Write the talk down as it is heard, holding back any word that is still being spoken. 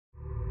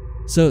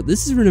So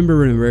this is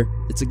Remember.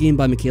 It's a game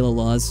by Michaela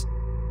Laws,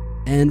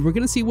 and we're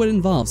gonna see what it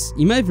involves.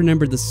 You might have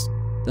remembered this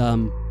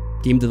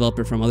game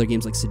developer from other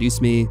games like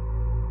Seduce Me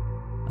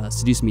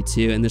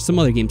 2, and there's some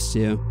other games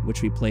too,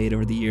 which we played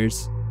over the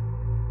years.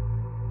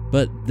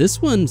 But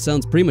this one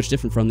sounds pretty much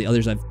different from the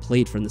others I've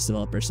played from this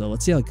developer, so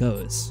let's see how it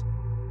goes.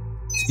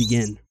 Let's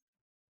begin.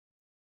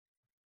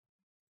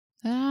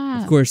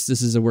 Of course,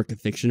 this is a work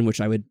of fiction,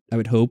 which I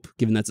would hope,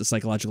 given that's a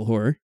psychological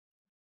horror.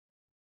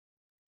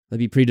 That'd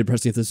be pretty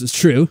depressing if this was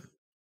true.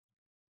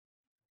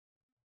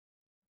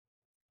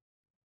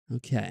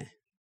 Okay.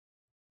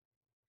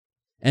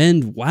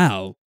 And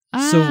wow.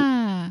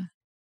 So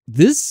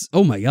this,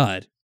 oh my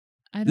god.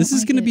 This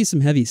is going to be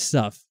some heavy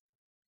stuff.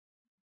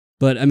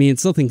 But I mean,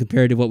 it's nothing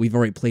compared to what we've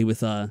already played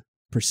with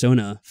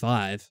Persona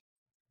 5.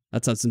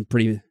 That's had some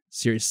pretty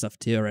serious stuff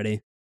too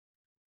already.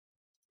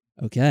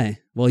 Okay.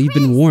 Well, you've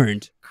been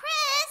warned. Kris!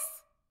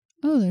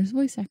 Oh, there's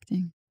voice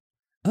acting.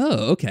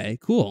 Oh, okay,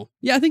 cool.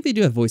 Yeah, I think they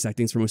do have voice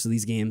actings for most of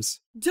these games.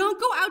 Don't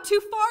go out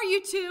too far,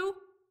 you two!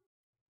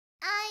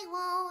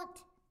 I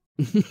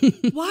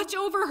won't. Watch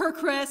over her,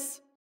 Kris!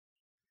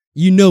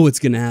 You know what's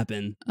gonna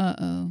happen.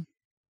 Uh-oh.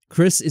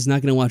 Kris is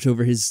not gonna watch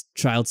over his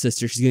child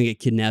sister. She's gonna get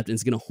kidnapped and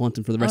it's gonna haunt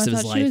him for the rest of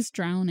his life. She was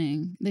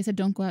drowning. They said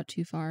don't go out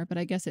too far, but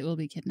I guess it will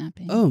be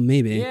kidnapping. Oh,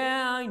 maybe.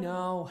 Yeah, I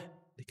know.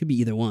 It could be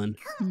either one.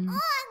 Come on,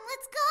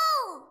 let's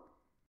go!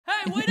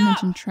 Hey, wait You up!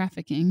 mentioned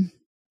trafficking.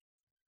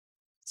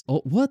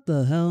 Oh, what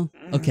the hell?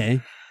 Okay.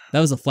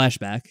 That was a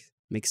flashback.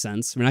 Makes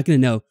sense. We're not gonna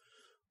know.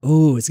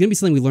 Oh, it's gonna be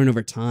something we learn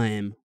over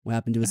time. What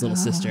happened to his little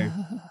sister.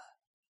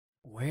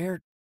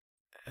 Where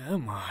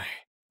am I?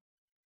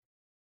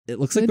 It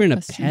looks like we're in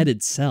a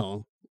padded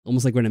cell.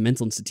 Almost like we're in a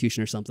mental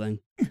institution or something.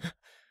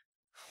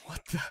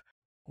 What the?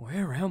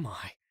 Where am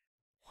I?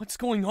 What's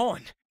going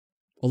on?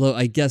 Although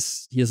I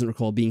guess he doesn't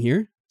recall being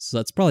here, so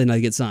that's probably not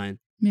a good sign.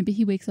 Maybe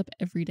he wakes up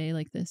every day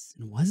like this.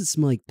 And why does it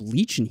smell like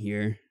bleach in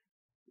here?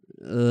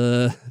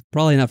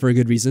 Probably not for a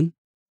good reason.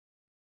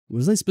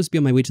 Was I supposed to be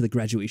on my way to the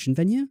graduation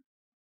venue?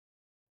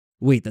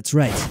 Wait, that's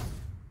right.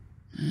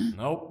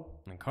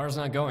 Nope, the car's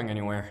not going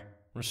anywhere.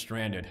 We're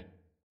stranded.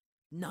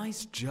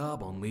 Nice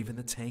job on leaving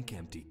the tank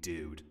empty,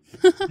 dude.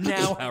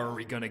 Now how are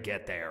we gonna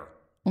get there?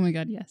 Oh my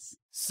god, yes.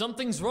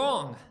 Something's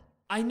wrong.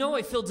 I know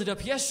I filled it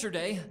up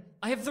yesterday.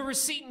 I have the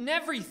receipt and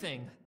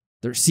everything.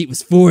 The receipt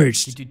was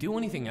forged. Did you do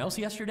anything else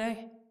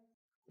yesterday?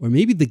 Or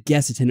maybe the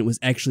gas attendant was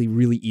actually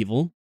really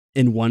evil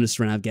and wanted us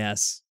to run out of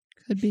gas.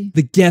 Could be.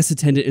 The gas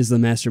attendant is the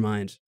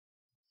mastermind.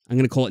 I'm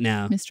gonna call it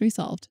now. Mystery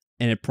solved.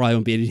 And it probably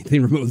won't be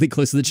anything remotely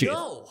close to the truth.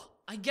 No!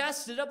 I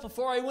gassed it up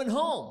before I went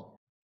home.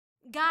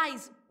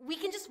 Guys, we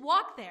can just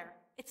walk there.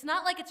 It's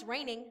not like it's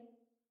raining.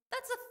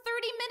 That's a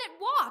 30-minute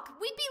walk.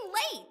 We'd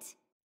be late.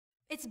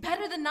 It's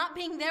better than not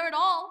being there at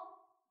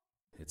all.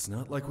 It's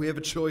not like we have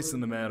a choice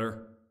in the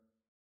matter.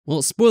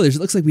 Well, spoilers, it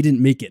looks like we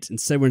didn't make it.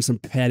 Instead, we're in some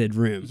padded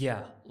room.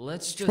 Yeah,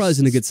 let's just probably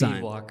isn't a good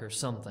sign. speedwalk or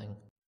something.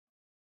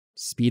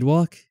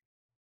 Speedwalk?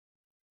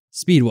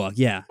 Speedwalk,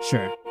 yeah,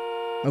 sure.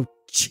 Oh,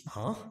 gee.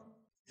 Huh?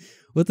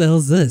 What the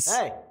hell's this?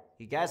 Hey,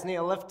 you guys need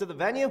a lift to the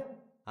venue?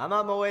 I'm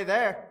on my way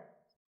there.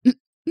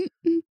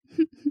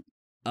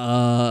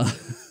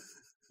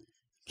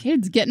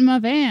 Kids, get in my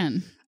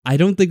van. I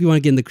don't think we want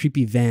to get in the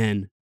creepy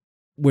van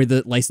where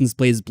the license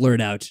plate is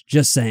blurred out.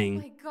 Just Oh saying.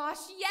 my gosh,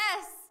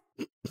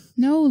 yes!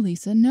 No,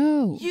 Lisa,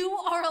 no. You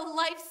are a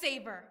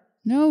lifesaver.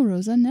 No,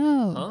 Rosa,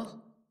 no. Huh?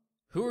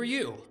 Who are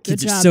you?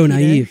 Kids Good are job, so Peter.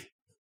 naive.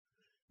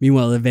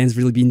 Meanwhile, the van's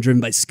really being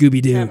driven by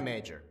Scooby-Doo. Chem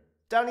major.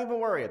 Don't even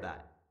worry about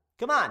it.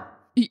 Come on.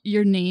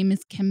 Your name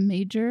is Chem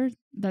Major?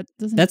 That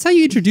doesn't... That's how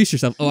you introduce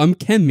yourself. Oh, I'm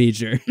Chem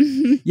Major.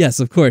 Yes,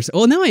 of course.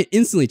 Oh, now I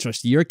instantly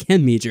trust you. You're a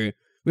Chem Major.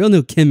 We all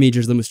know Chem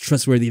Major's the most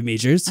trustworthy of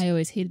majors. I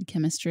always hated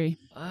chemistry.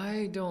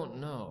 I don't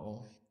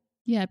know.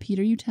 Yeah,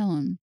 Peter, you tell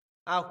him.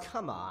 Oh,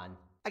 come on.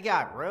 I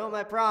got room,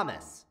 I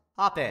promise.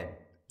 Hop in.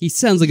 He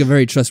sounds like a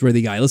very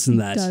trustworthy guy. Listen to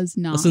that. Does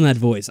not. Listen to that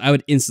voice. I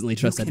would instantly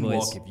trust You that can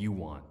voice. walk if you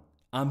want.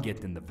 I'm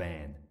getting in the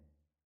van.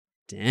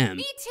 Damn.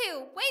 Me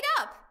too. Wait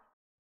up.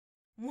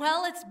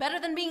 Well, it's better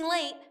than being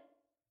late.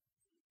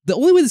 The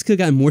only way this could have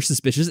gotten more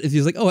suspicious is if he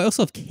was like, oh, I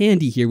also have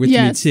candy here with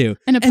Yes, me too.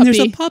 and a there's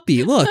a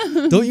puppy. puppy.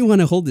 Look, don't you want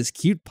to hold this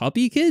cute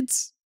puppy,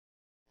 kids?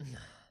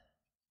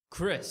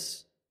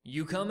 Kris,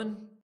 you coming?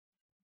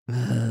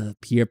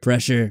 Peer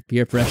pressure,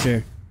 peer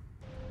pressure.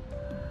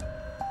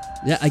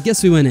 Yeah, I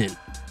guess we went in.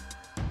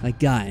 That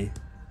guy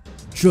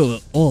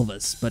drove all of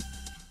us, but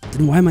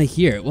then why am I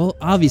here? Well,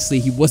 obviously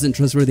he wasn't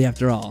trustworthy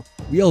after all.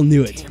 We all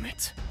knew it. Damn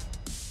it.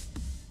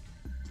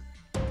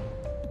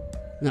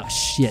 Oh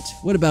shit,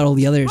 what about all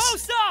the others?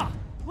 Rosa!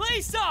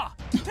 Lisa!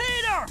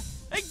 Peter!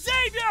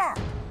 Xavier!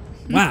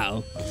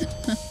 Wow.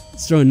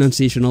 Let's throw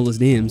enunciation on all those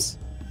names.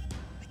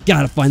 I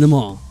gotta find them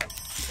all.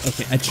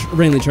 Okay, I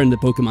randomly turned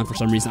into Pokemon for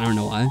some reason. I don't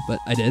know why, but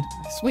I did.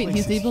 Wait,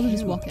 he's able to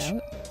just walk out?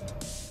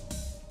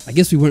 I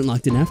guess we weren't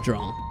locked in after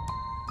all.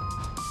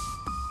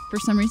 For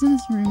some reason,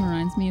 this room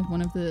reminds me of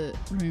one of the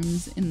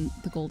rooms in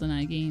the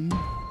GoldenEye game.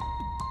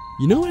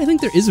 You know what? I think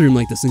there is a room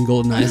like this in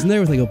GoldenEye, isn't there?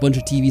 With like a bunch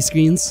of TV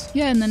screens?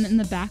 Yeah, and then in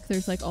the back,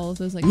 there's like all of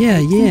those like... Yeah,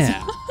 lights and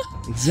yeah. stuff.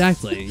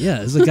 Exactly.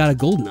 Yeah, it's like got a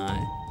golden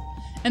eye.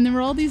 And there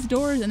were all these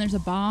doors, and there's a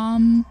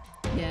bomb.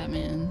 Yeah,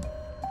 man.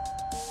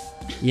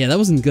 Yeah, that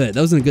wasn't good.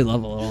 That wasn't a good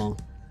level at all.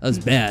 That was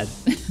bad.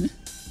 Is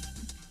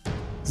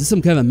this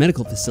some kind of a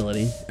medical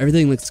facility?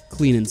 Everything looks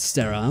clean and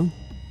sterile.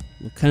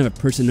 What kind of a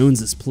person owns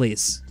this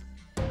place?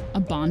 A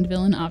Bond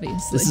villain,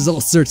 obviously. This is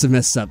all sorts of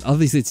messed up.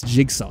 Obviously, it's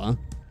Jigsaw.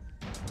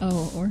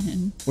 Oh, or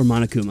him. Or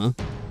Monokuma.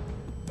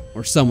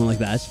 Or someone like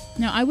that.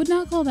 Now, I would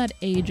not call that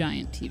a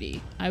giant TV.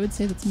 I would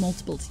say that's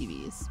multiple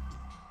TVs.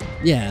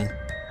 Yeah.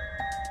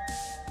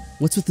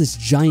 What's with this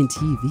giant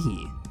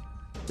TV?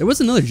 There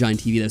was another giant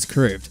TV that was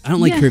curved. I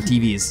don't like curved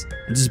TVs.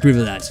 I disapprove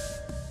of that.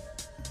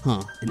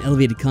 Huh, an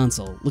elevated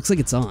console. Looks like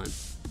it's on.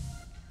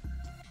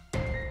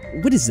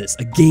 What is this,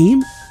 a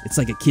game? It's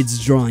like a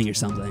kid's drawing or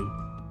something.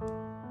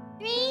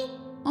 3,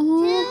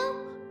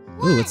 Oh, 2,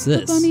 1. Ooh, what's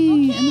this?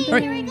 bunny and the Okay, bear.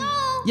 here we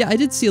go. Yeah, I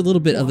did see a little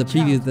bit of the Watch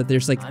preview out. that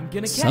there's like I'm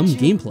gonna some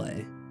catch you.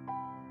 gameplay.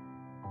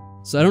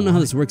 So I don't know how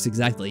this works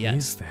exactly yet. What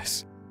is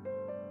this?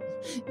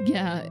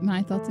 Yeah,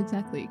 my thoughts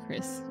exactly,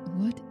 Chris.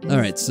 What is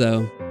Alright,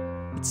 so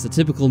it's the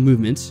typical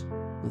movement.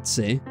 Let's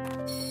see.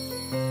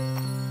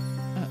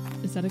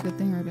 Is that a good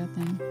thing or a bad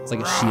thing? It's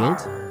like a shield.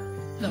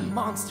 The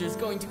monster's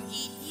going to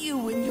eat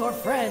you and your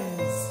friends.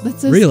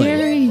 That's so Really?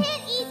 scary.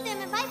 Can't eat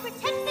them if I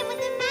protect them with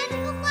a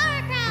magical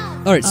flower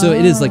crown. Alright, so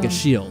it is like Oh. a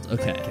shield.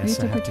 Okay. Guess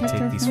to I have to protect our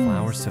take these friends.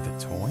 flowers to the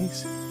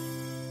toys?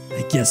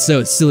 I guess so,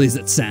 as silly as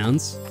it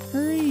sounds.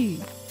 Hurry.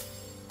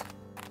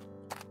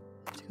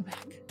 Let's go back.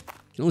 You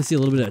can only see a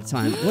little bit at a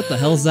time. What the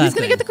hell is that He's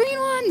gonna thing? get the green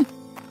one.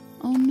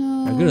 Oh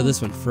no. I'll go to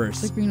this one The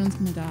first. green one's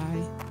gonna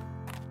die.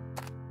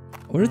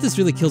 I wonder if this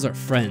really kills our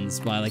friends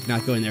by like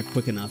not going there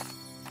quick enough.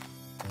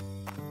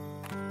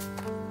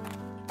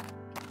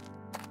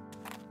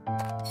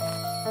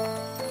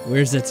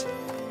 Where's it?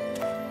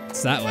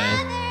 It's that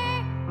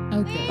way.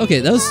 Okay. Okay,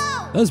 that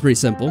was pretty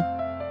simple.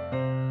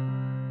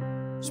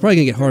 It's probably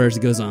gonna get harder as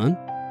it goes on.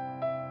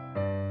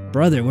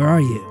 Brother, where are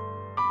you?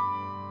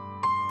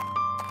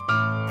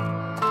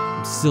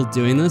 I'm still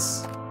doing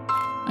this.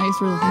 I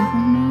guess we're looking for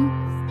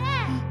him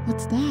now.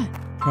 What's that?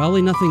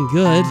 Probably nothing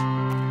good.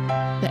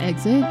 The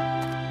exit?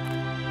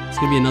 It's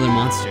gonna be another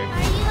monster. Are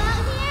you out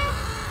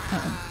here?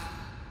 Uh-oh.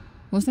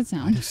 What's that Why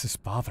sound? does this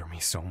bother me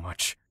so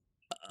much?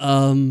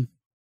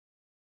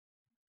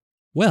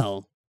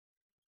 Well.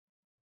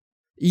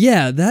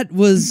 Yeah, that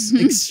was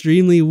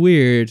extremely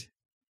weird.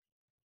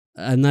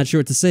 I'm not sure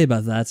what to say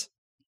about that.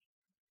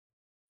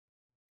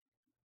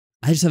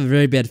 I just have a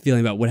very bad feeling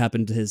about what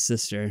happened to his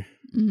sister.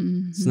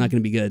 It's not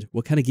going to be good.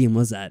 What kind of game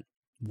was that?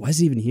 Why is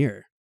he even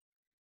here?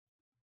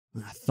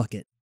 Ah, fuck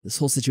it. This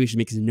whole situation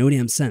makes no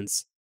damn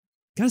sense.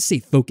 Gotta stay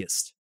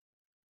focused.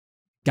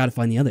 Gotta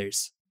find the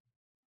others.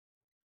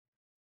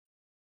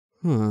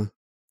 Huh.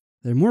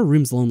 There are more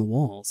rooms along the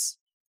walls.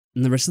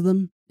 And the rest of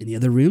them in the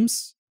other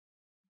rooms?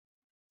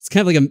 It's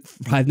kind of like a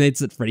Five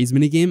Nights at Freddy's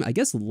minigame. I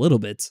guess a little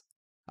bit.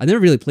 I never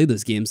really played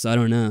those games, so I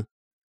don't know.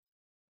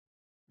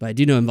 But I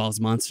do know it involves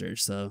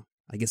monsters, so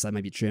I guess that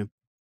might be true.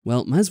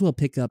 Well, might as well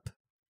pick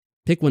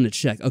one to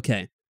check.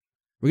 Okay.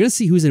 We're gonna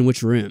see who's in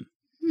which room.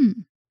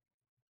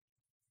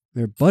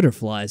 There are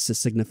butterflies to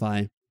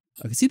signify.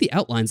 I can see the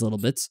outlines a little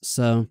bit,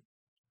 so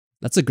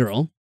that's a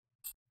girl.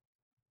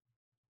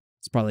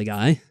 It's probably a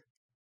guy.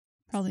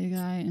 Probably a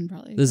guy and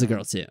probably This is a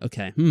girl too.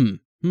 Okay. What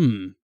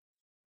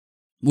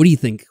do you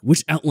think?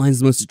 Which outline's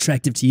the most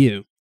attractive to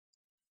you?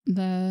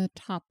 The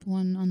top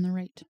one on the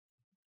right.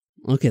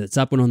 Okay, the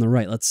top one on the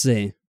right. Let's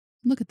see.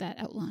 Look at that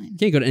outline.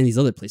 Can't go to any of these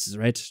other places,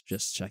 right?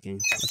 Just checking.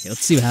 Okay, let's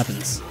see what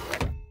happens.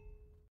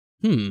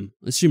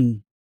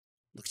 Assume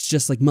looks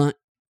just like my.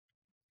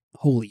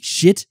 Holy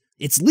shit!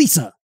 It's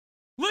Lisa.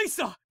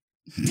 Lisa!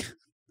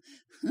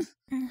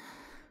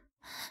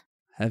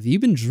 Have you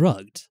been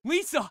drugged?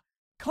 Lisa!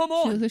 Come She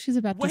on! looks like she's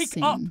about to Wake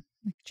sing. up!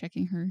 Like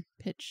checking her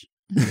pitch.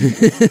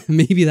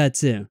 Maybe that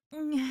too.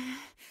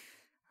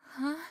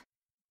 Huh?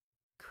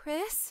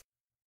 Kris?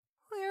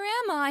 Where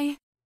am I?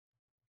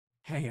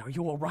 Hey, are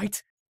you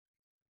alright?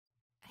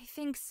 I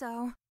think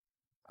so.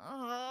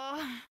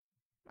 Ugh.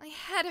 My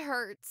head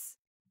hurts.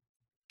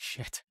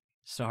 Shit.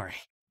 Sorry.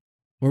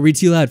 Were we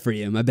too loud for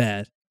you? My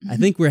bad. I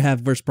think we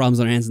have worse problems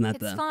on our hands than that,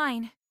 It's though.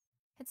 fine.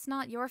 It's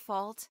not your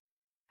fault.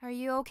 Are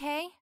you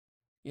okay?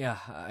 Yeah,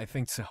 I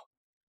think so.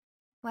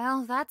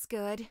 Well, that's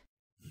good.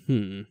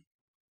 Thank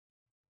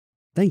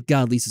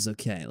God Lisa's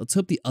okay. Let's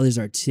hope the others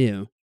are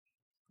too.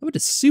 I would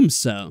assume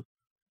so.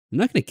 They're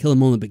not gonna kill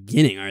them all in the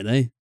beginning, are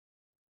they?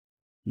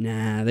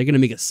 Nah, they're gonna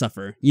make us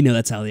suffer. You know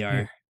that's how they are.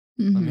 Here,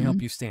 let me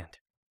help you stand.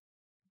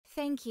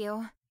 Thank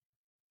you.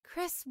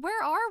 Kris,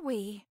 where are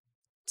we?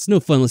 It's no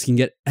fun unless you can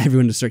get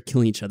everyone to start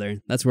killing each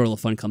other. That's where all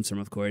the fun comes from,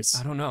 of course.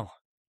 I don't know.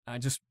 I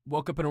just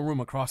woke up in a room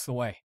across the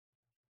way.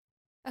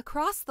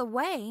 Across the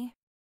way?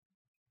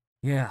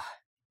 Yeah.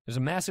 There's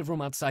a massive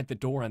room outside the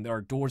door, and there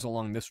are doors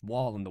along this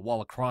wall and the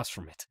wall across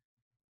from it.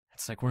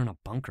 It's like we're in a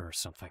bunker or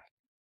something.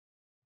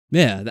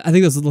 Yeah, I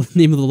think that's the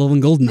name of the level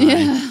in GoldenEye.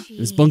 Yeah. It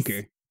was Jeez.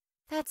 Bunker.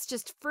 That's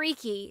just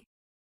freaky.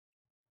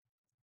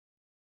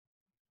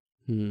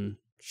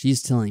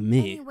 She's telling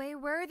me. Anyway,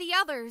 where are the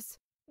others?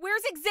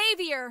 Where's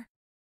Xavier?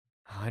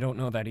 I don't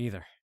know that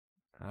either.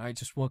 I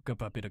just woke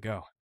up a bit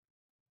ago.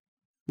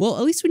 Well,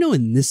 at least we know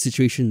in this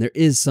situation there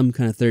is some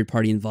kind of third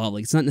party involved.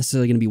 Like, it's not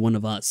necessarily going to be one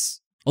of us.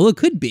 Although it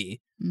could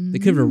be. They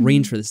could have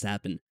arranged for this to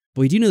happen.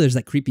 But we do know there's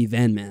that creepy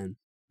van man.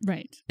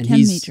 Right. And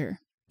Chem Major.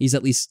 He's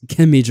at least...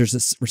 Chem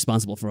Major's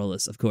responsible for all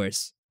this, of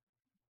course.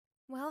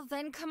 Well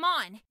then, come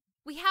on.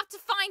 We have to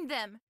find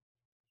them.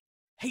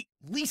 Hey,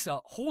 Lisa,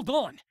 hold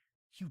on.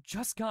 You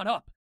just got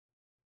up.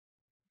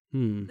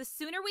 The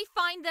sooner we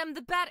find them,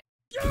 the better.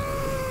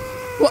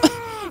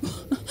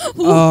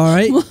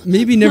 Alright,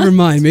 maybe never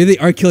mind. Maybe they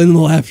are killing them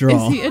all after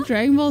all. Is he a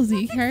Dragon Ball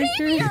Z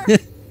character?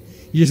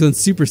 You just want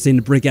Super Saiyan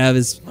to break out of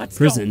his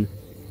prison.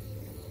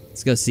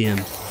 Let's go see him.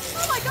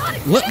 Oh my god,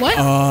 it's What?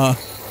 What?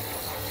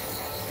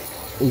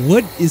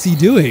 What is he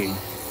doing?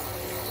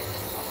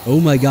 Oh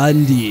my god,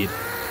 indeed.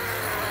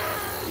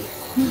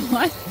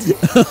 What?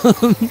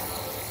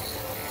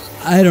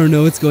 I don't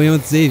know what's going on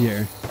with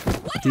Xavier.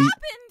 What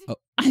happened?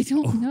 I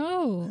don't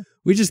know.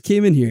 We just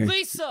came in here.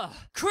 Lisa!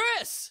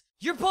 Kris!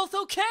 You're both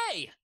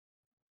okay!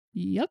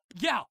 Yep.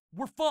 Yeah,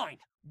 we're fine.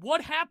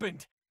 What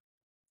happened?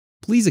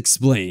 Please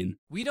explain.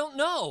 We don't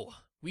know.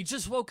 We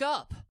just woke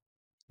up.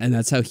 And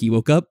that's how he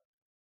woke up?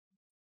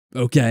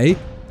 Okay.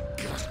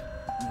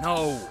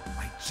 No,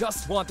 I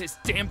just want this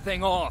damn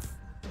thing off.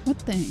 What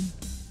thing?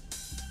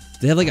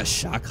 They have like a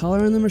shock collar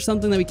on them or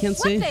something that we can't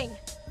What see? thing?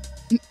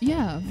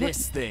 Yeah. What?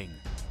 This thing.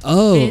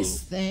 Oh,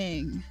 This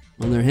thing.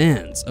 on their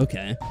hands.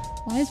 Okay.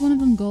 Why is one of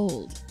them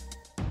gold?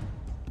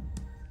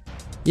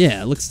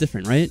 Yeah, it looks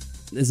different, right?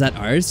 Is that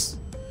ours?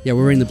 Yeah,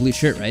 we're wearing the blue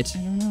shirt, right? I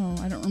don't know.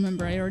 I don't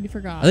remember. I already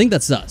forgot. I think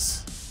that's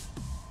us.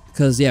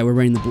 Because, yeah, we're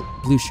wearing the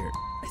blue shirt,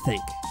 I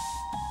think.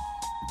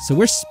 So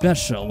we're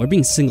special. We're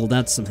being singled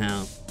out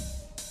somehow.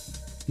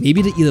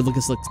 Maybe to either look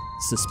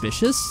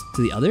suspicious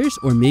to the others,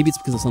 or maybe it's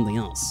because of something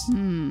else.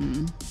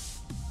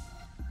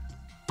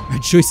 Our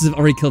choices have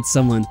already killed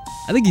someone.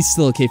 I think he's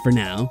still okay for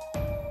now.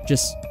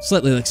 Just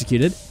slightly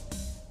electrocuted.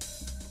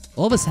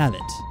 All of us have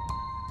it.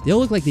 They all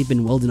look like they've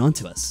been welded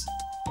onto us.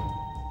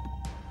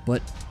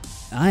 But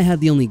I had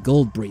the only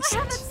gold I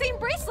bracelet. have that same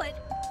bracelet.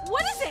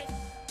 What is it?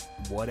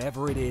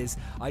 Whatever it is,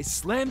 I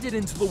slammed it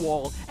into the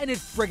wall and it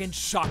friggin'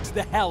 shocked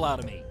the hell out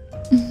of me.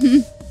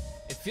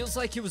 It feels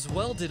like it was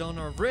welded on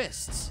our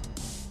wrists.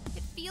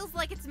 It feels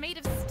like it's made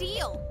of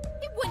steel.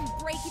 It wouldn't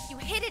break if you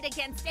hit it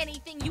against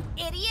anything, you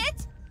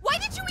idiot! Why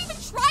did you even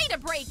try to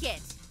break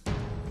it?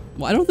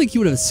 Well, I don't think he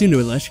would have assumed it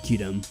would electrocute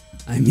him.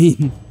 I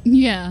mean,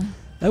 Yeah.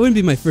 that wouldn't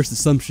be my first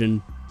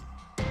assumption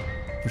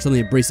for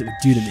something a bracelet would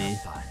do to me.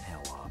 The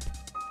hell up.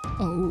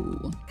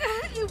 Oh.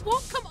 It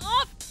won't come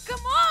off! Come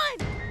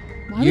on!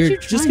 Why would You're you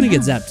try just gonna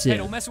get now? zapped Hey, too.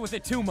 don't mess with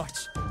it too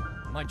much.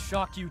 It might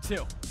shock you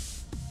too.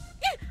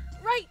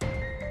 Right.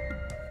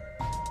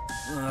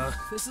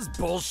 This is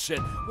bullshit.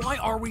 Why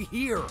are we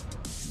here?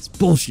 It's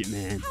bullshit,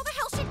 man. How the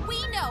hell should we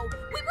know?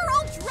 We were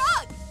all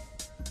drugged!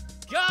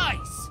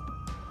 Guys!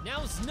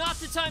 Now's not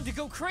the time to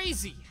go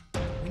crazy.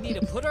 We need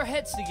to put our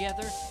heads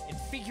together and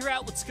figure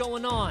out what's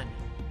going on.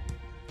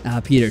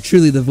 Peter,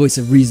 truly the voice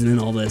of reason in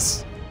all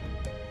this.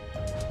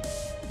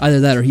 Either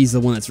that or he's the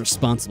one that's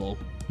responsible.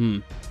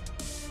 The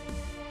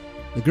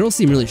girls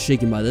seem really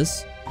shaken by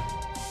this.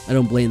 I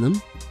don't blame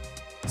them.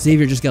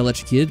 Xavier just got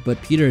electrocuted,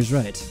 but Peter is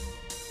right.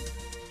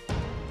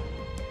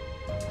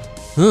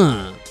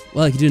 Huh.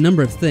 Well, I could do a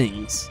number of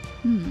things.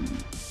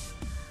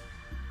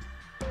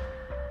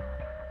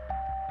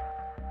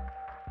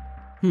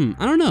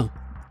 I don't know.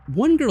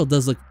 One girl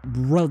does look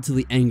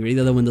relatively angry,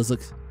 the other one does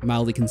look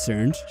mildly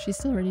concerned. She's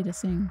still ready to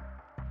sing.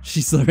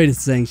 She's still right at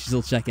saying she's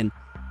still checking.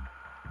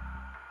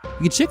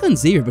 You can check on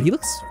Xavier, but he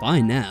looks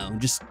fine now,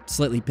 just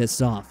slightly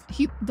pissed off.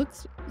 He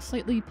looks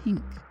slightly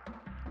pink.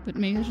 But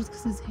maybe it's just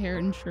because his hair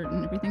and shirt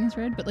and everything is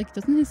red. But, like,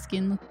 doesn't his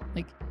skin look,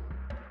 like,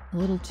 a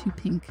little too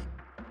pink?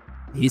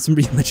 He's been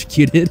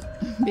electrocuted.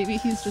 Maybe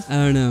he's just I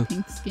don't know.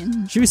 pink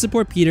skin. Should we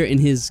support Peter in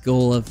his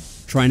goal of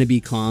trying to be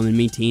calm and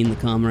maintain the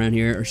calm around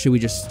here, or should we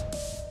just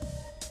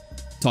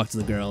talk to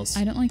the girls?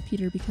 I don't like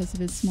Peter because of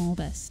his small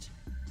vest.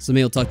 So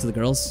maybe we'll talk to the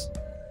girls?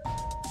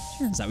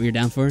 Sure. Is that what you're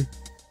down for?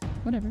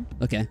 Whatever.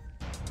 Okay.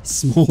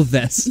 Small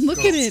vest. Look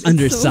at it. It's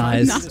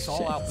Undersized. So Get this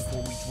all out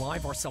before we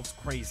drive ourselves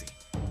crazy.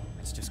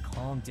 Let's just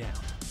calm down.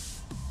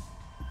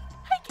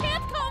 I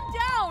can't calm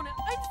down!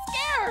 I'm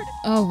scared!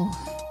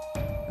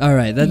 Oh.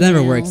 Alright, that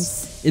never Nails.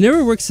 works. It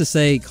never works to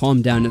say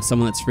calm down to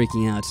someone that's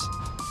freaking out.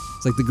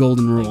 It's like the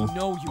golden rule. I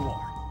know you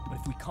are, but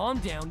if we calm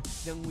down,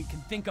 then we can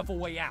think of a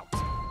way out.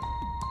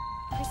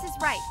 Kris is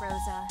right,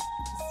 Rosa.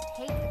 Just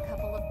take a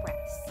couple of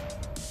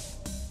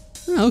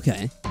breaths. Oh,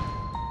 okay.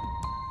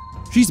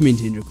 She's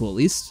maintained her cool at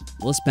least.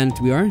 The less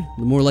panicked we are,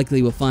 the more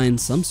likely we'll find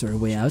some sort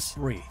of way out.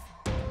 Breathe.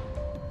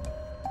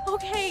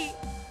 Okay.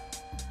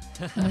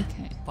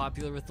 Okay.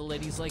 Popular with the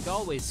ladies like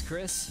always,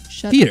 Kris.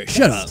 Shut Peter, up.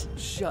 shut up.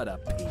 Shut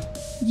up, Pete.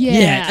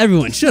 Yeah.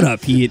 Everyone, shut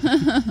up, Pete.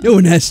 No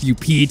one asked you,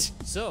 Pete.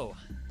 So,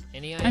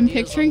 any ideas I'm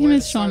picturing on him where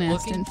as to Sean start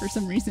Astin looking? for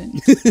some reason.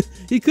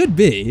 He could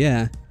be,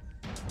 yeah.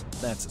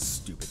 That's a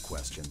stupid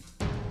question.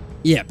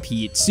 Yeah,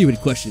 Pete. Stupid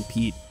question,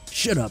 Pete.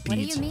 Shut up, What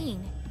do Pete. you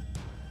mean?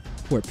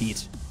 Poor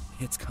Pete.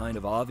 It's kind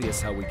of obvious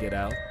how we get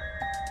out.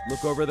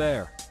 Look over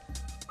there.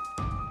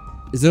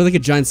 Is there like a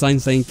giant sign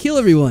saying, kill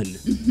everyone?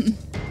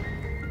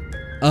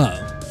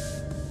 Oh.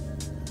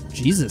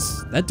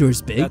 Jesus, that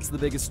door's big. That's the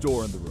biggest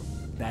door in the room.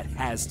 That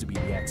has to be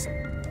the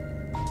exit.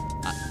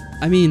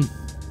 I mean,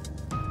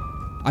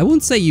 I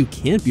won't say you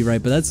can't be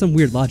right, but that's some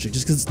weird logic.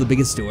 Just because it's the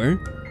biggest door,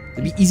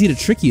 it'd be easy to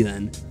trick you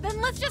then. Then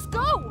let's just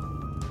go!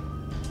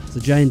 It's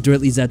a giant door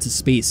that leads out to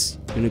space.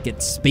 You're gonna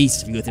get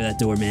spaced if you go through that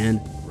door,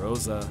 man.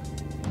 Rosa,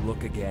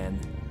 look again.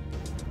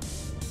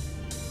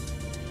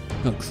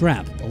 Oh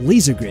crap, a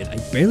laser grid. I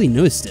barely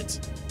noticed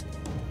it.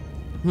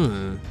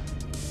 Huh.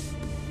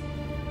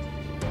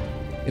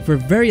 If we're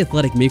very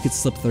athletic, maybe we could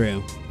slip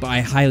through, but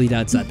I highly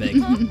doubt it's that big.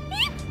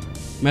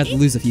 Might have to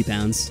lose a few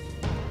pounds.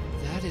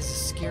 That is a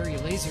scary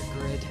laser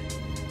grid.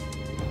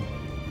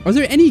 Are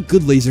there any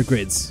good laser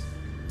grids?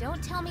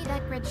 Don't tell me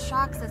that grid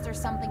shocks us or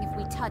something if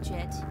we touch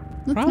it.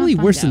 Let's Probably not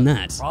find worse than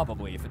out. that.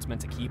 Probably if it's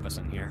meant to keep us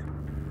in here.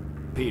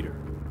 Peter,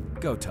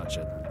 go touch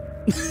it.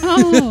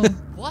 Oh.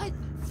 What?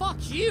 Fuck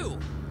you!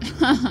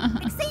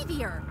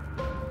 Xavier!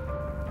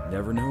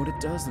 Never know what it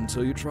does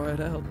until you try it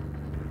out.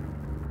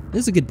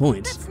 This is a good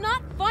point. That's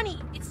not funny!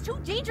 It's too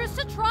dangerous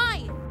to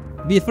try!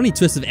 It'd be a funny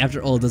twist if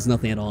after all it does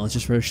nothing at all, it's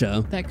just for a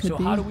show. That could So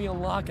be. how do we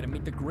unlock it and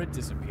make the grid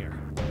disappear?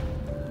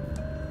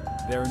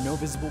 There are no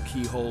visible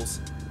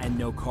keyholes and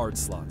no card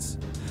slots.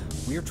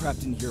 We're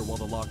trapped in here while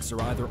the locks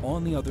are either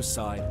on the other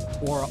side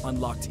or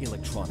unlocked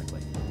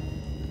electronically.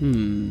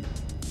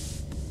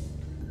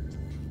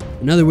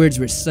 In other words,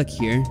 we're stuck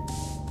here,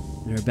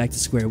 and we're back to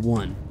square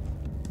one.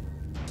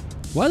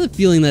 Why the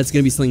feeling that it's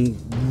gonna be something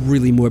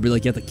really morbid,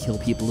 like you have to kill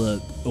people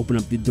to open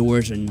up the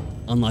doors and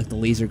unlock the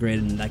laser grid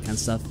and that kind of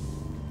stuff?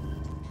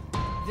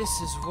 This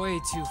is way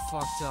too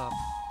fucked up.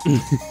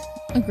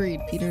 Agreed,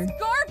 Peter.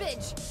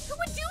 Garbage! Who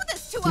would do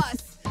this to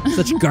us?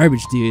 Such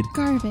garbage, dude.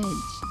 Garbage.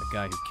 The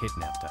guy who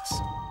kidnapped us.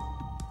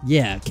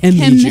 Yeah, chem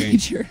Chem major.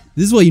 major.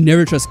 This is why you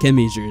never trust chem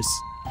majors.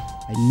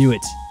 I knew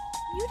it.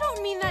 You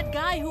don't mean that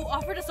guy who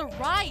offered us a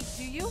ride,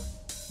 do you?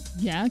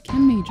 Yeah,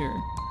 chem major.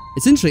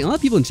 It's interesting, a lot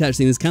of people in chat are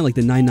saying this is kind of like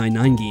the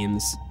 999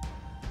 games.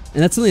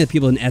 And that's something that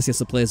people didn't ask us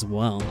to play as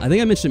well. I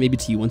think I mentioned it maybe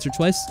to you once or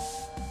twice.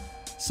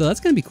 So that's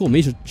gonna be cool. Maybe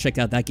you should check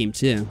out that game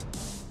too.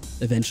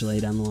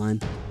 Eventually down the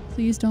line.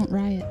 Please don't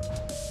riot.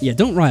 Yeah,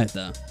 don't riot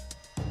though.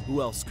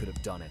 Who else could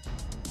have done it?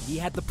 He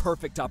had the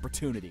perfect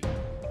opportunity.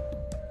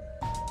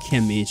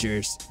 Chem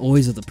majors,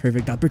 always with the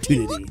perfect He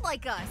opportunity. looked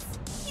like us.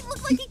 He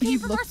looked like he He came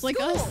from our looked like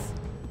school. us?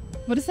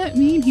 What does that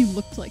mean? He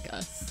looked like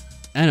us.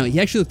 I don't know, he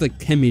actually looked like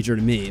chem major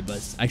to me,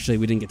 but actually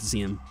we didn't get to see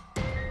him.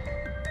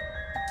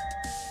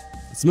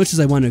 As much as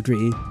I want to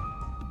agree,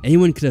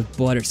 anyone could have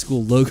bought our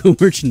school logo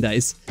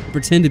merchandise and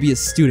pretend to be a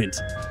student.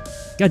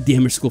 God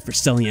damn our school for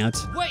selling out.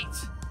 Wait!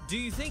 Do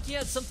you think he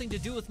had something to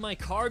do with my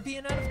car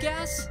being out of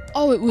gas?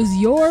 Oh, it was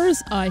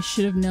yours? I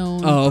should have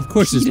known. Oh, of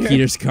course it was Peter.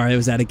 Peter's car that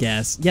was out of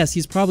gas. Yes,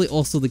 he's probably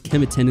also the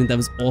chem attendant that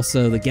was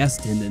also the gas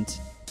attendant.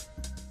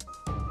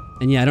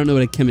 And yeah, I don't know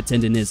what a chem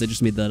attendant is, I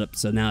just made that up,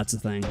 so now it's a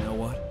thing. You know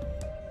what?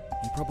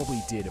 He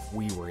probably did if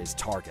we were his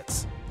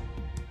targets.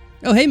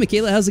 Oh, hey,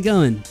 Michaela, how's it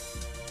going?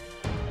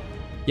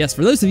 Yes,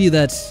 for those of you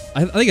that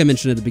I think I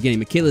mentioned at the beginning,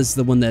 Michaela's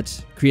the one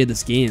that created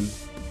this game.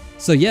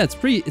 So yeah, it's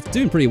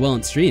doing pretty well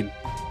on stream.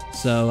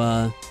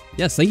 So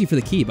yes, thank you for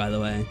the key, by the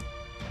way.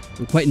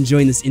 I'm quite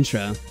enjoying this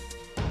intro.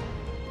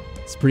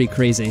 It's pretty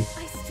crazy.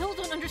 I still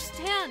don't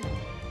understand.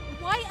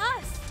 Why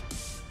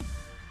us?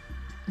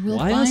 We'll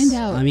Why find us?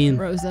 out, I mean-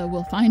 Rosa.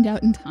 We'll find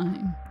out in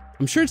time.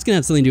 I'm sure it's gonna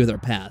have something to do with our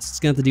past. It's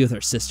gonna have to do with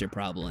our sister,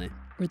 probably.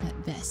 Or that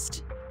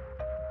vest.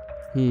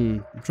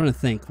 I'm trying to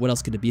think. What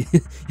else could it be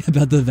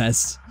about the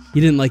vest? He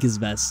didn't like his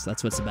vest.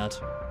 That's what it's about.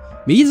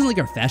 Maybe he doesn't like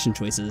our fashion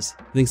choices.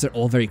 He thinks they're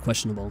all very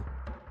questionable.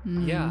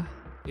 Yeah.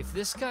 If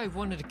this guy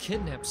wanted to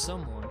kidnap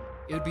someone,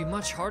 it would be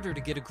much harder to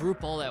get a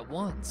group all at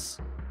once.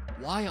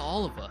 Why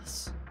all of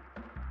us?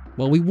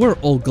 Well, we were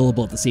all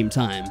gullible at the same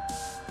time.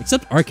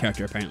 Except our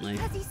character, apparently.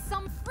 Because he's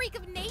some freak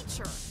of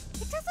nature.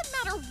 It doesn't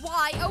matter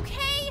why,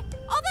 okay?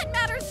 All that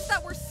matters is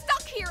that we're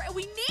stuck here and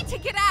we need to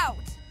get out.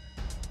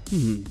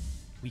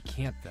 We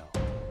can't,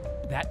 though.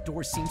 That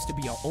door seems to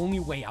be our only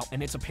way out,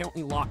 and it's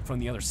apparently locked from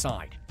the other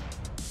side.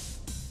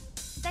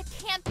 That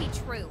can't be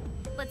true.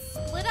 Let's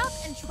split up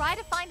and try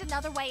to find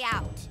another way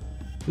out.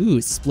 Ooh,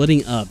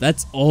 splitting up.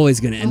 That's always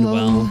gonna end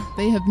well.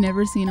 They have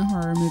never seen a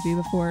horror movie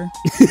before.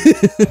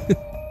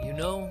 You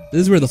know,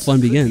 This is where the Kris fun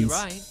could be begins.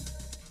 right.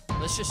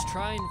 Let's just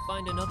try and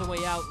find another way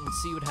out and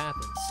see what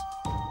happens.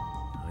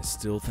 I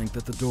still think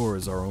that the door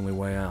is our only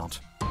way out.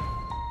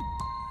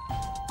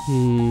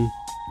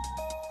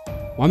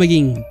 Why am I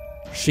getting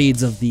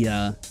shades of the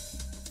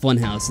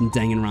Funhouse and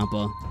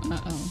Danganronpa?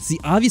 Uh-oh. It's the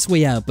obvious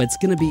way out, but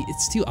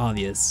it's too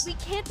obvious. We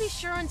can't be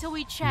sure until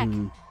we check.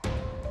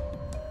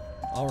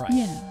 All right,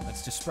 Yeah.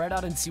 let's just spread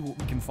out and see what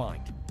we can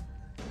find.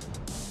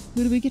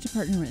 Who do we get to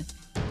partner with?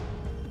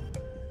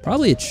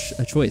 Probably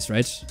a choice,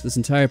 right? This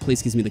entire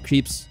place gives me the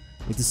creeps.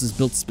 Like this is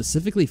built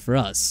specifically for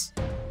us.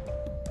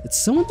 It's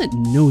someone that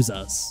knows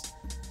us.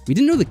 We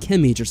didn't know the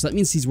chem major, so that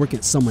means he's working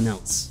at someone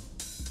else.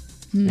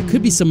 It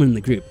could be someone in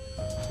the group.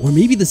 Or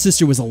maybe the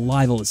sister was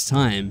alive all this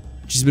time.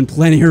 She's been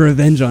planning her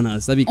revenge on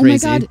us. That'd be Oh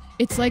crazy. my god,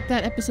 it's like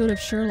that episode of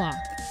Sherlock.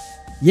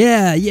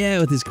 Yeah,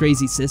 with his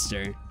crazy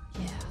sister.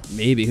 Yeah.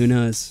 Maybe, who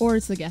knows? Or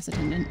it's the gas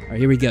attendant. Alright,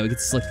 here we go. We get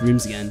to select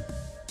rooms again.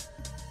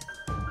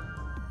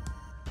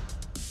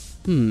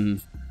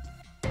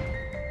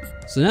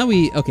 So now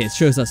okay, it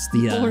shows us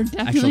the We're actual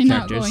definitely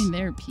not characters. going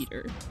there,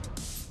 Peter.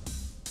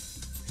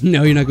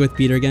 No, you're not going with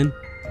Peter again?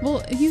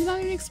 Well, he's not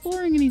even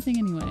exploring anything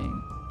anyway.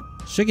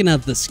 Checking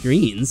out the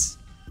screens.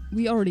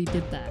 We already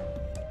did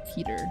that,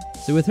 Peter.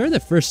 So with her the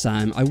first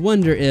time, I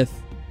wonder if...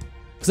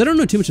 Because I don't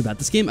know too much about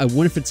this game, I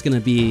wonder if it's going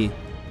to be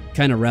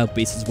kind of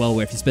route-based as well,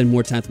 where if you spend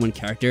more time with one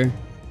character,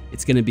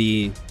 it's going to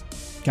be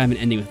kind of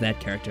an ending with that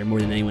character more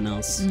than anyone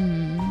else.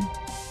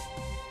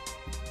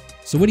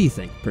 So what do you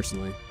think,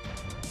 personally?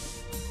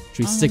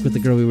 Should we stick with the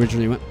girl we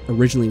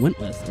originally went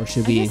with, or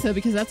should we? I guess so,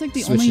 because that's like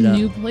the switch only it up?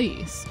 new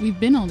place. We've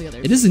been all the other.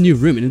 It is a new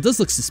room, and it does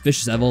look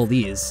suspicious out of all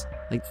these.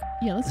 Like,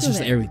 Yeah, let's it's go just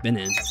there. the area we've been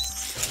in.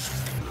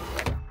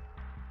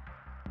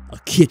 A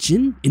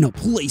kitchen in a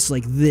place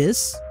like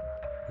this?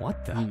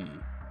 What the?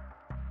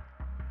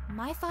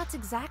 My thoughts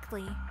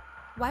exactly.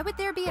 Why would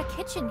there be a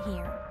kitchen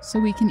here? So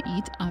we can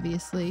eat,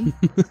 obviously.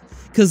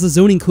 Because the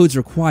zoning codes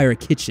require a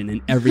kitchen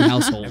in every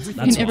household.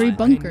 That's In every why.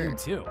 bunker.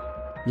 Too.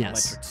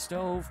 Yes. Electric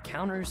stove,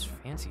 counters,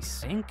 fancy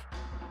sink.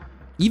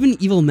 Even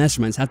evil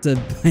masterminds have to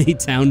obey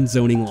town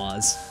zoning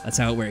laws. That's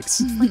how it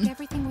works. Like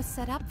everything was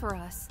set up for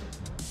us.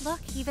 Look,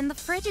 even the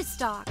fridge is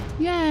stocked.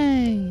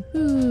 Yay!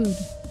 Food.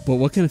 But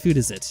what kind of food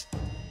is it?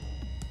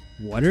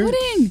 Water?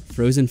 Pudding!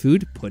 Frozen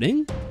food?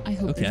 Pudding? I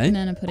hope Okay. there's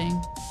banana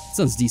pudding.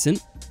 Sounds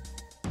decent.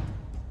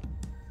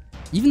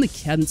 Even the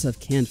cabinets have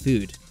canned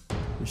food.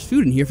 There's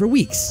food in here for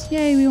weeks.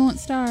 Yay, we won't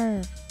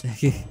starve.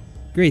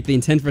 Great, they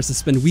intend for us to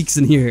spend weeks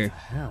in here.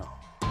 Hell.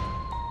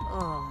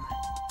 Ugh.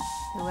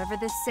 Whoever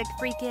this sick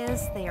freak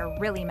is, they are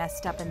really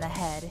messed up in the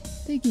head.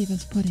 They gave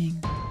us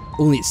pudding.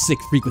 Only a sick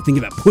freak would think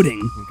about pudding.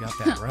 You got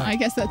that right. I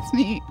guess that's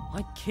me.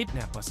 Why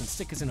kidnap us and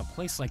stick us in a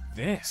place like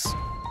this?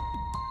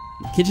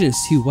 The kitchen is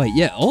too white.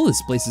 Yeah, all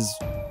this place is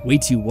way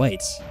too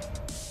white.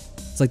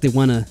 It's like they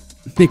want to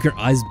make our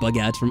eyes bug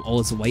out from all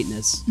its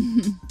whiteness.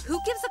 Who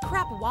gives a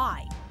crap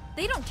why?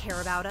 They don't care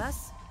about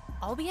us.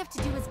 All we have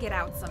to do is get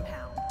out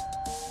somehow.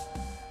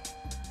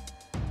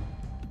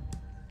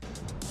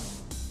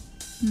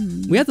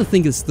 We have to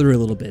think this through a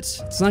little bit.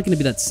 It's not going to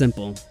be that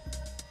simple.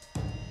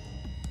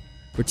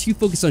 We're too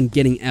focused on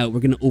getting out,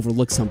 we're going to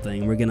overlook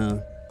something. We're going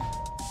to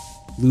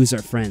lose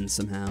our friends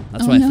somehow.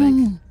 That's what I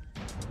think.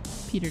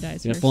 Peter dies We're going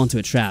to first. fall into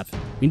a trap.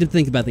 We need to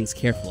think about things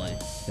carefully.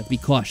 We have to be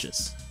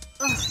cautious.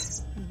 Ugh,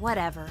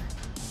 whatever.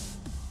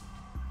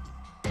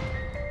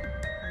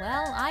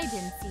 Well, I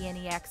didn't see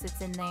any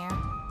exits in there.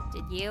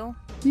 Did you?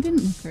 We didn't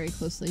look very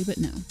closely, but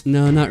no.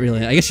 No, not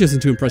really. I guess she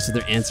wasn't too impressed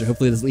with their answer.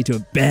 Hopefully it doesn't lead to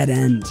a bad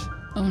end.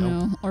 Oh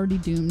no, already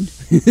doomed.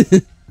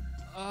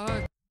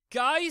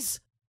 Guys?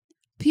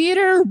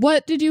 Peter,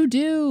 what did you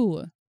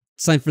do?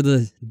 It's time for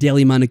the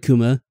Daily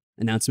Monokuma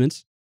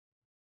announcement.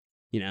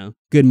 You know,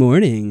 good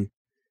morning.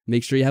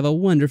 Make sure you have a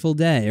wonderful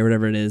day, or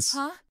whatever it is.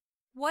 Huh?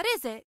 What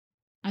is it?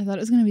 I thought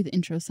it was going to be the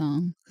intro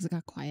song, because it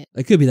got quiet.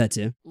 It could be that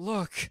too.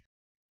 Look.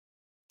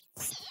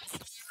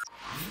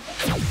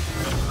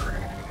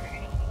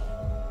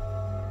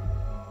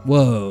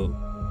 Whoa.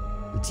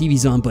 The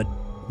TV's on, but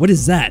what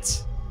is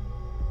that?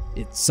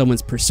 It's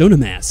someone's persona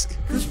mask.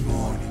 Good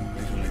morning,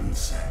 little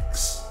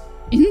insects.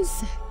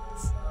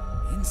 Insects.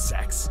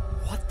 Insects?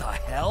 What the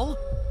hell?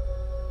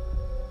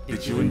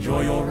 Did you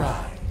enjoy your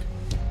ride?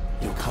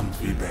 Your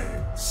comfy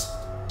beds?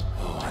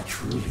 Oh, I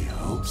truly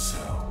hope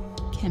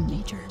so. Chem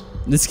Major.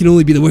 This can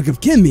only be the work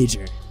of Chem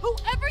Major.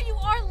 Whoever you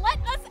are, let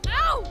us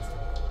out!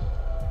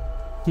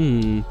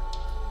 No,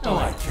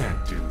 I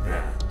can't do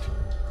that.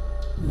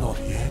 Not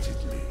yet,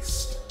 at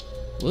least.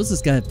 What does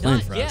this guy have planned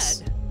Not for yet.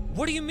 us?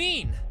 What do you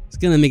mean? It's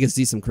gonna make us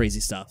do some crazy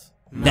stuff.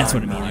 That's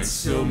what it My, means.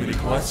 so many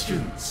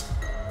questions,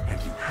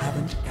 and you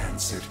haven't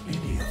answered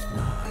any of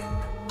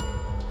mine.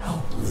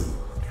 How rude.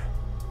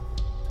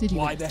 Did you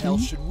Why ask the hell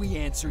me? should we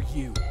answer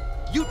you?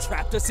 You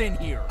trapped us in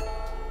here.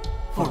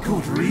 For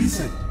good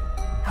reason.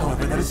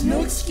 However, that is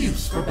no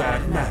excuse for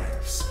bad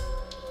manners.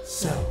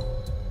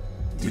 So,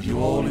 did you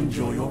all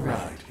enjoy your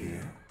ride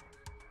here?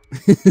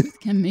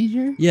 Chem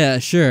Major? Yeah,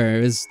 sure.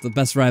 It was the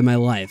best ride of my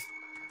life.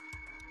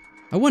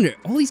 I wonder,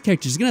 all these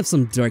characters are gonna have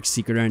some dark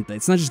secret, aren't they?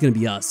 It's not just gonna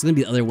be us. It's gonna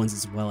be the other ones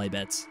as well, I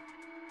bet.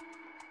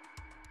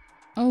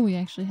 Oh, we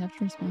actually have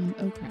to respond.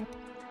 Oh, crap.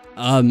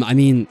 I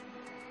mean,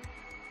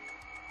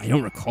 I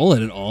don't recall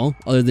it at all,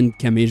 other than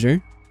Chem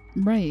Major.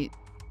 Right.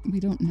 We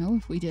don't know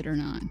if we did or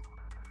not.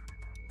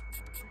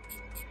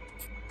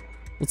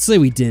 Let's say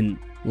we didn't.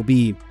 We'll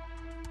be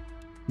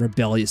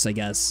rebellious, I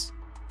guess.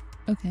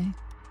 Okay.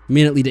 It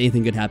may not lead to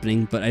anything good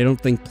happening, but I don't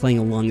think playing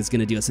along is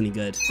gonna do us any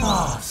good.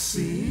 Ah,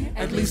 see?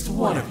 At least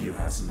one of you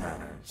has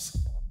manners.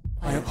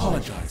 I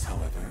apologize,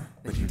 however,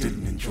 that you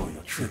didn't enjoy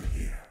your trip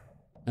here.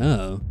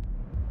 Oh.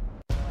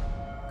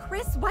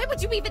 Kris, why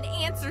would you even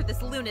answer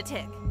this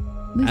lunatic?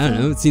 I don't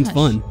know, it seems Hush.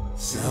 fun.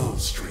 So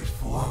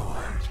straightforward.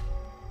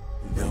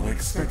 though I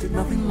expected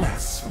nothing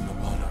less from the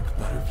monarch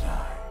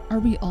butterfly. Are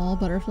we all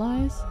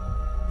butterflies?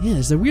 Yeah,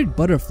 there's a weird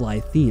butterfly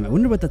theme. I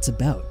wonder what that's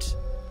about.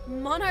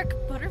 Monarch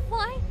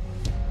butterfly?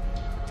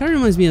 Kind of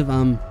reminds me of,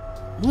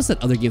 what was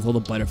that other game with all the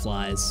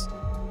butterflies?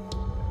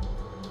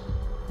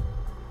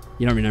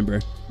 You don't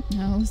remember?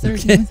 No, is there a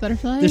game with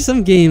butterflies? There's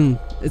some game,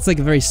 it's like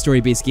a very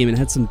story-based game, and it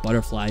had some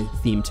butterfly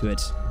theme to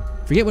it.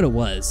 Forget what it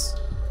was.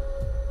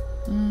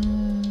 I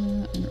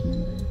don't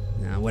remember.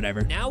 Nah,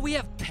 whatever. Now we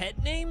have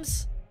pet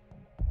names?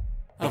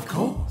 Of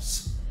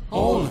course.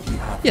 All of you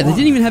have Yeah, they one.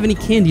 didn't even have any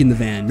candy in the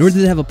van, nor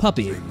did it have a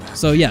puppy.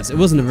 So yes, it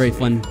wasn't a very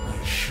fun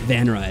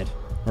van ride.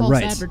 All False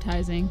right.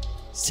 advertising.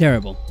 It's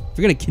terrible. If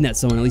you're gonna kidnap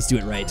someone, at least do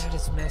it right. That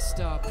is messed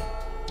up.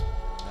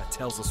 That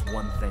tells us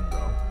one thing,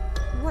 though.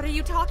 What are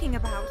you talking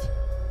about?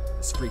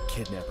 The street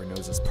kidnapper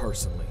knows us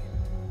personally.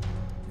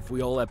 If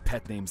we all have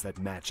pet names that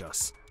match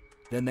us,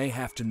 then they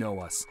have to know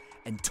us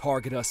and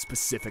target us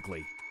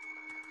specifically.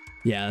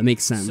 Yeah, that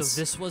makes sense.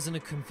 So this wasn't a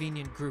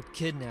convenient group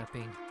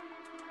kidnapping.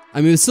 I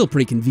mean, it was still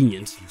pretty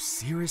convenient. If you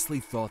seriously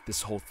thought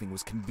this whole thing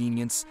was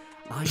convenience,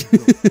 I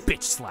will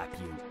bitch slap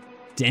you.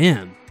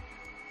 Damn.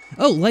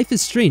 Oh, Life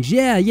is Strange.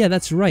 Yeah,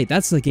 that's right.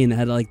 That's the game that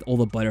had like all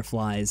the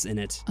butterflies in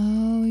it.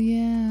 Oh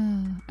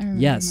yeah, I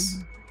remember. Yes,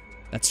 now.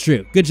 that's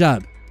true. Good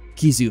job,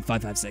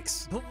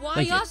 Kizu556. But why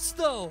Thank you. us,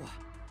 though?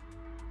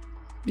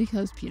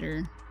 Because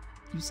Peter,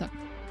 you suck.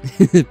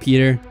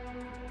 Peter.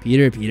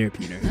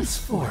 It's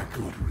for a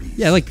good reason.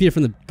 Yeah, I like Peter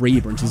from the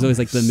Brady Bunch. He's always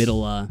like the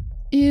middle,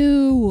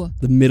 Ew.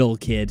 the middle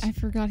kid I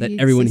forgot that he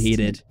everyone existed.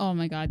 hated. Oh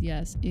my god,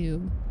 yes.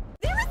 Ew.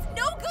 There is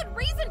no good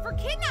reason for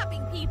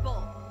kidnapping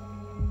people.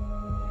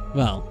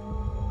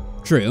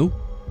 Well, true,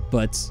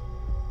 but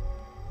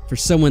for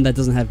someone that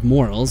doesn't have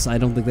morals, I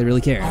don't think they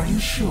really care. Are you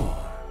sure?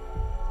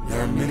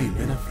 There are many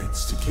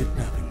benefits to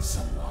kidnapping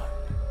someone.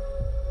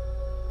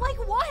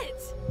 Like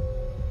what?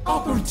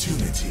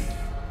 Opportunity.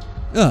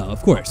 Oh,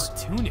 of course.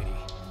 Opportunity.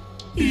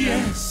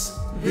 Yes,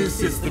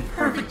 this is the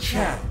perfect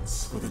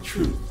chance for the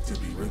truth to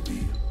be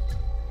revealed.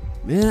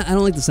 Yeah, I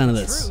don't like the sound of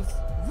this. Truth?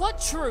 What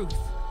truth?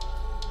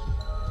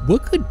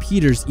 What could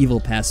Peter's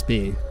evil past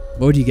be?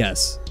 What would you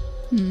guess?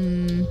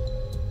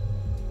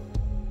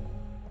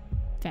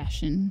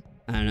 Fashion.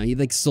 I don't know. He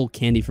like stole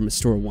candy from a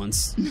store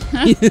once.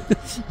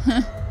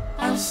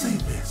 I'll say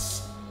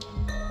this.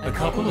 A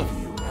couple of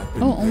you have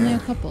been Oh, only a very,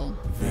 couple.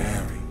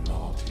 very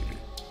naughty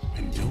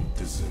and don't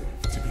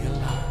deserve to be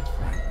alive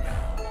right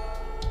now.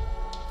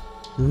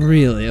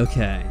 Really?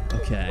 Okay.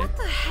 What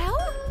the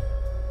hell?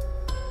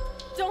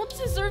 Don't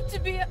deserve to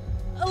be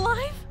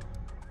alive?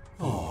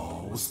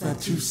 Oh, was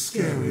that too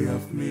scary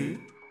of me?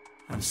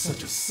 I'm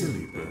such a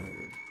silly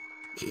bird.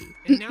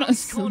 And now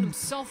he's calling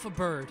himself a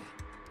bird.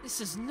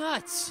 This is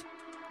nuts.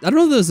 I don't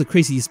know if that was the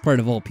craziest part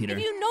of all, Peter.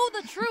 If you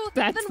know the truth,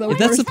 That's then the why If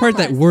that's the tell part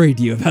that us? worried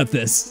you about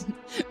this.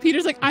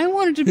 Peter's like, I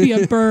wanted to be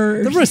a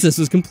bird. The rest of this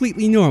was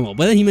completely normal,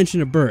 but then he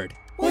mentioned a bird.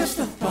 Where's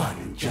the fun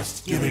in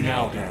just giving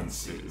out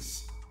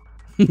answers?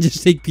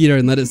 Just take Peter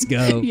and let us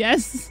go.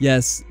 Yes.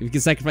 Yes. If we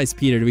can sacrifice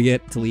Peter, do we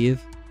get to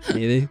leave?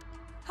 Maybe.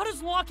 How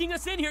does locking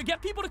us in here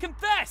get people to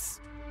confess?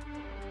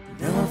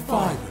 There are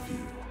 5 of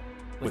you.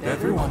 With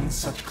everyone in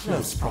such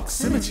close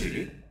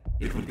proximity,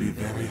 it would be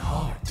very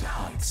hard to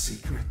hide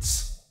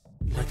secrets.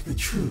 Like the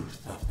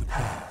truth of the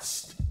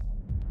past.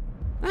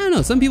 I don't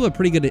know. Some people are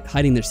pretty good at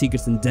hiding their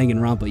secrets in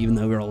Danganronpa, even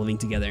though we're all living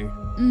together.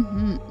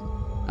 Mm-hmm.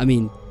 I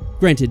mean,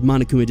 granted,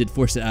 Monokuma did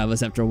force it out of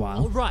us after a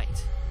while. All right.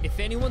 If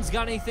anyone's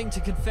got anything to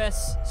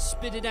confess,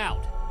 spit it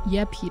out.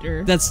 Yeah,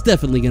 Peter. That's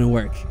definitely gonna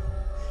work.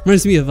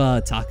 Reminds me of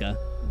Taka.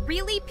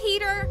 Really,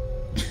 Peter?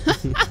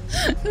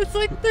 It's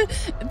like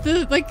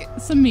the like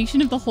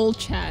summation of the whole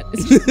chat.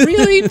 It's just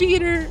really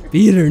Peter.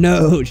 Peter,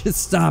 no,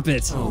 just stop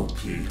it. Oh,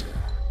 Peter.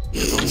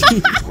 If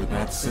only it were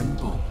that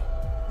simple.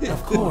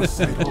 Of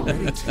course, I'd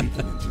already taken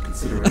into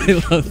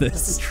consideration I love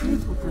this. that the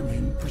truth would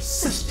remain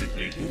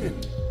persistently hidden.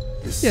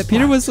 Yeah,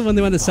 Peter was the one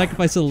they wanted to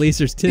sacrifice to the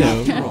lasers too.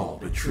 After all,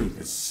 the truth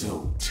is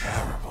so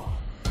terrible.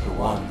 The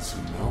ones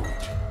who know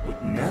it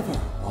would never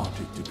want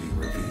it to be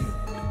revealed.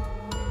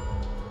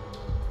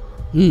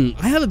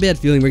 I have a bad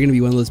feeling we're gonna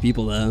be one of those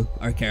people though,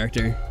 our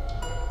character.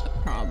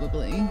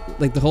 Probably.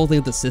 Like the whole thing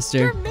with the You're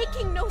sister.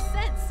 making no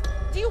sense.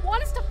 Do you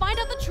want us to find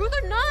out the truth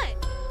or not?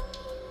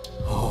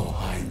 Oh,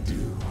 I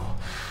do.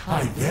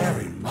 I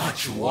very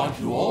much want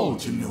you all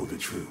to know the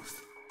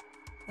truth.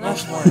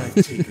 That's why I've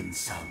taken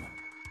some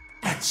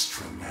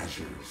extra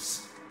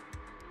measures.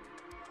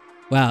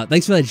 Wow,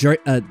 thanks for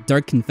that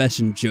dark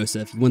confession,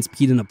 Joseph. You once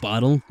peed in a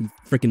bottle? You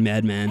frickin'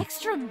 madman.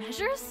 Extra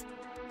measures?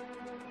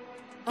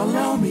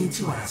 Allow me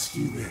to ask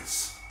you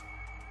this.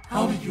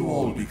 How did you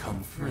all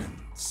become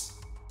friends?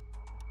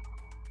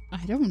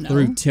 I don't know.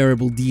 Through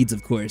terrible deeds,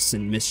 of course,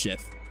 and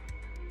mischief.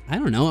 I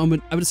don't know. I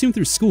would assume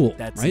through school,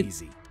 That's right?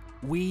 easy.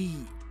 We...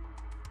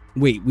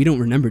 Wait, we don't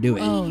remember, do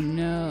we? Oh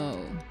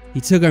no. He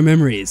took our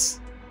memories.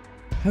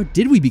 How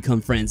did we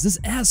become friends? This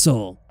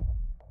asshole.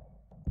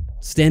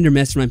 Standard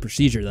mastermind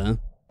procedure, though.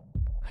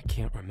 I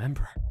can't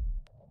remember.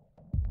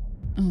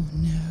 Oh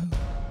no.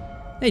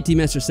 Hey, Team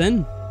Master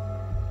Sen.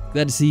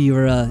 Glad to see you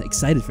were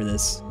excited for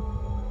this.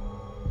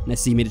 And I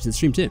see you made it to the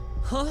stream too.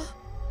 Huh?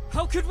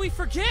 How could we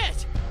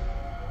forget?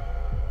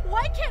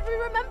 Why can't we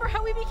remember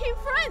how we became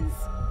friends?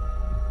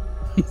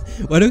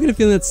 Why do I get a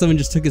feeling that someone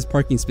just took his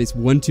parking space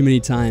one too many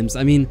times?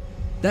 I mean,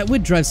 that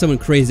would drive someone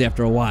crazy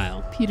after a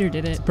while. Peter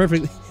did it.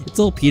 It's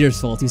all Peter's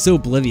fault. He's so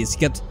oblivious. He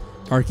kept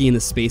parking in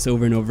the space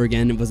over and over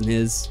again. It wasn't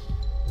his.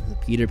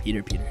 Peter.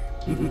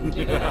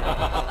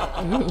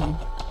 Ooh.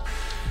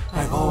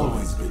 I've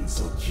always been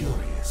so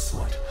curious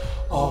what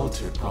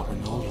altered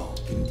propranolol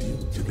can do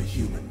to the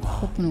human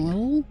mind.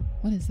 Propranolol?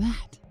 What is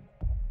that?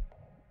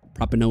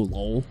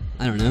 Propranolol?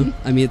 I don't know.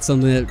 I mean, it's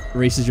something that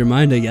races your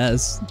mind, I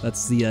guess.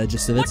 That's the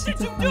gist of it. What did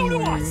you do to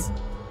us?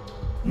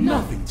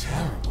 Nothing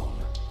terrible.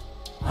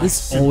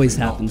 This always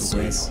happens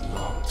to us.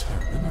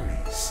 Long-term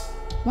memories.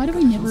 Why do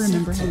we never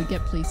remember how we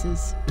get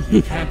places?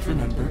 You can't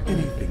remember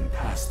anything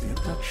past the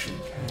abduction,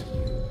 can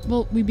you?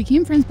 Well, we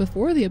became friends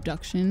before the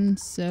abduction,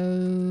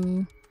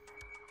 so...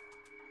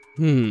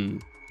 I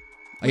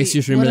guess you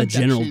just remember what that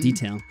general abduction?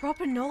 detail.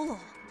 Propranolol.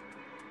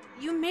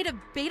 You made a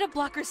beta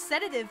blocker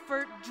sedative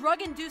for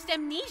drug-induced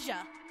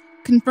amnesia.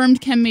 Confirmed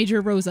chem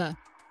major Rosa.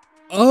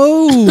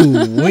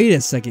 Oh, wait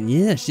a second.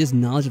 Yeah, she has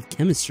knowledge of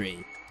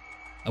chemistry.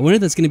 I wonder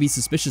if that's going to be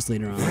suspicious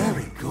later on.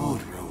 Very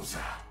good,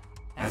 Rosa.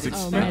 As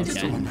expected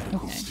from a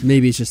medical student.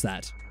 Maybe it's just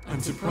that. I'm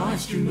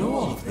surprised you know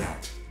all of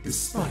that,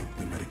 despite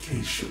the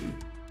medication.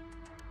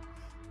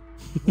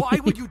 Why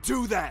would you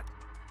do that?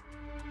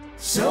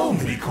 So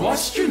many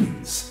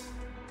questions!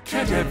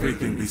 Can't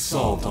everything be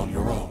solved on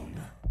your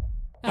own?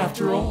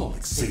 After all,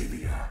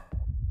 Xavier,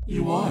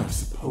 you are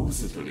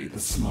supposedly the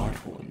smart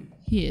one.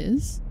 He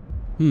is.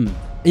 And,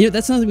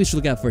 that's something we should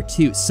look out for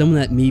too. Someone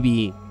that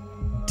maybe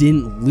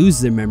didn't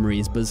lose their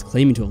memories, but is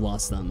claiming to have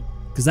lost them.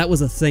 Because that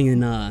was a thing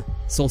in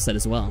Soul Set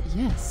as well.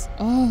 Yes.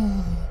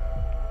 Oh.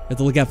 We have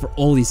to look out for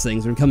all these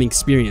things. We're becoming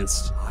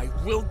experienced. I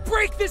will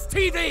break this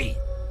TV!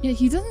 Yeah,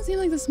 he doesn't seem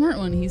like the smart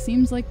one. He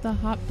seems like the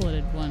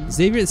hot-blooded one.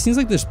 Xavier, it seems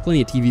like there's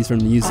plenty of TVs for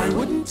him to use. I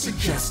wouldn't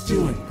suggest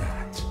doing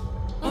that.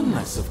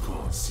 Unless, of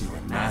course, you're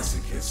a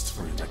masochist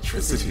for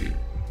electricity.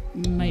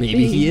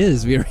 Maybe he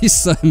is. We already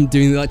saw him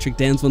doing the electric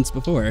dance once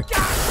before.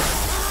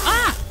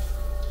 Ah!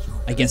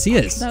 I guess he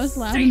is. That was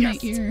loud in my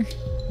ear.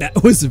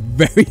 That was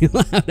very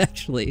loud,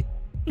 actually.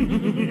 Oh,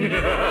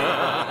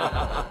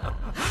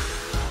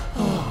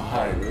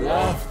 I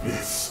love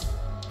this.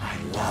 I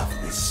love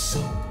this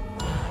so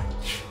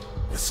much.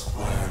 The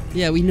squirming.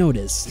 Yeah, we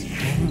noticed. The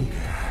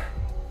anger.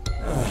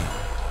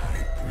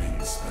 It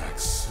brings back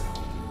so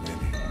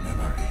many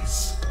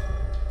memories.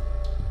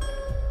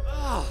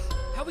 How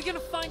are we gonna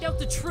find out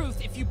the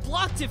truth if you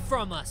blocked it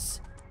from us?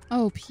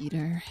 Oh,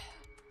 Peter.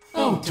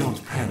 Oh,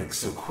 don't panic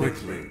so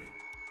quickly.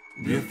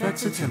 The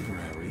effects are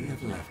temporary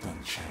if left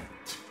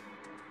unchecked.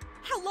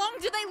 How long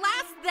do they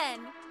last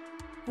then?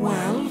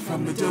 Well,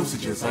 from the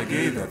dosages I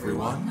gave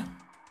everyone,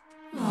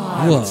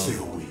 I Whoa. would say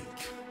a week.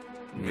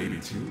 Maybe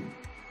 2.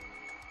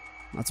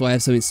 That's why I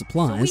have so many So we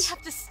supplies.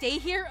 have to stay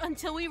here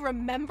until we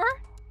remember?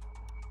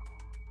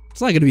 It's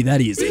not going to be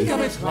that easy. Think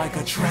of it like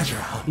a treasure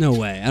hunt. No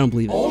way. I don't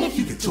believe it. All of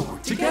you get to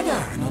work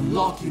together in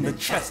unlocking the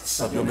chests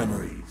of your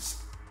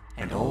memories.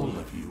 And all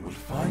of you will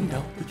find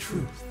out the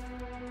truth.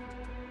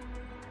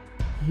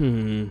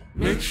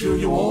 Make sure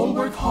you all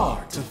work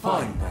hard to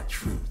find that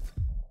truth.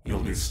 You'll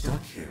be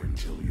stuck here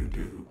until you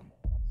do.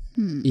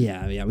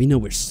 Yeah, we know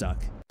we're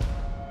stuck.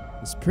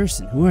 This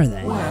person, who are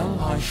they? Well,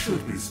 I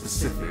should be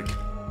specific.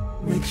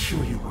 Make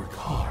sure you work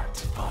hard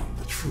to find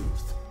the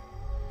truth.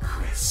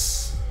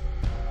 Kris.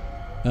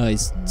 Oh,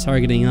 he's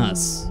targeting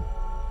us.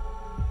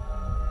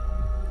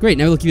 Great,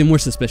 now we look even more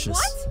suspicious.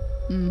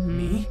 What?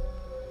 Me?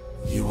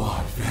 You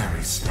are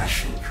very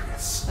special,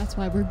 Kris. That's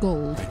why we're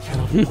gold. I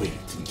cannot wait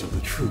until the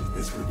truth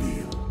is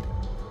revealed.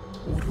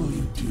 What will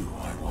you do,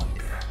 I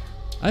wonder?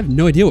 I have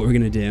no idea what we're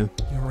going to do.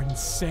 You're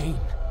insane.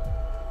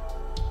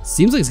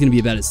 Seems like it's going to be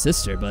about his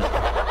sister, but...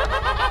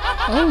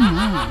 Oh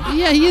my.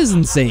 Yeah, he is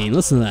insane.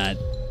 Listen to that.